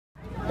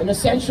an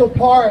essential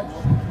part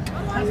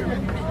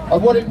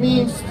of what it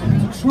means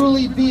to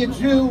truly be a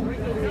Jew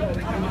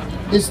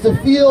is to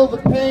feel the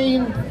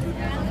pain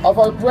of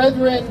our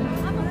brethren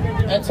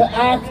and to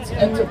act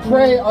and to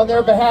pray on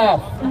their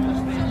behalf.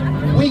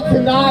 We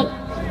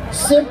cannot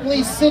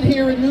simply sit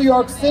here in New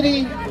York City,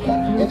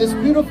 in this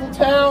beautiful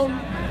town,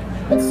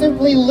 and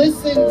simply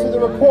listen to the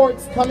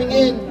reports coming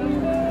in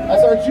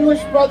as our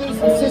Jewish brothers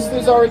and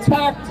sisters are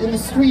attacked in the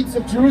streets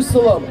of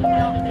Jerusalem.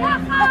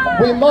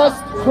 We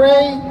must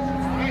pray,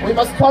 we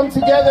must come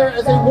together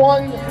as a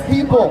one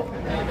people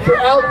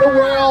throughout the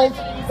world,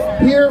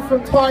 here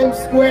from Times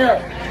Square,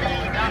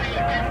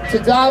 to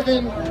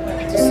daven,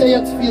 to say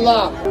a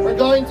tefillah. We're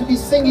going to be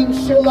singing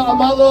Shir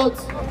Lama'alot,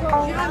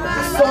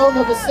 the song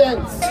of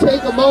ascents.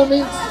 Take a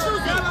moment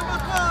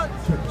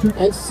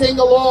and sing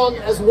along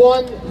as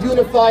one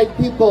unified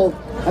people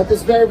at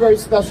this very, very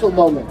special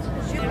moment.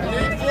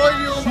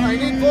 I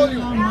need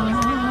volume.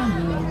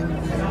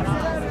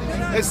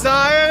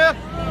 Esai.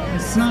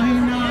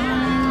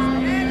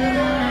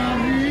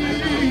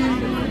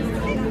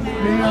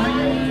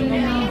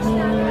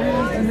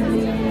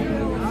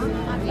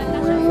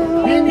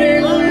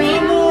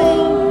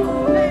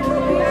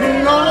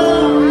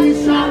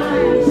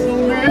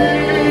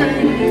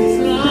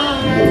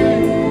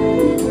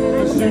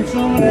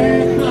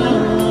 Israel,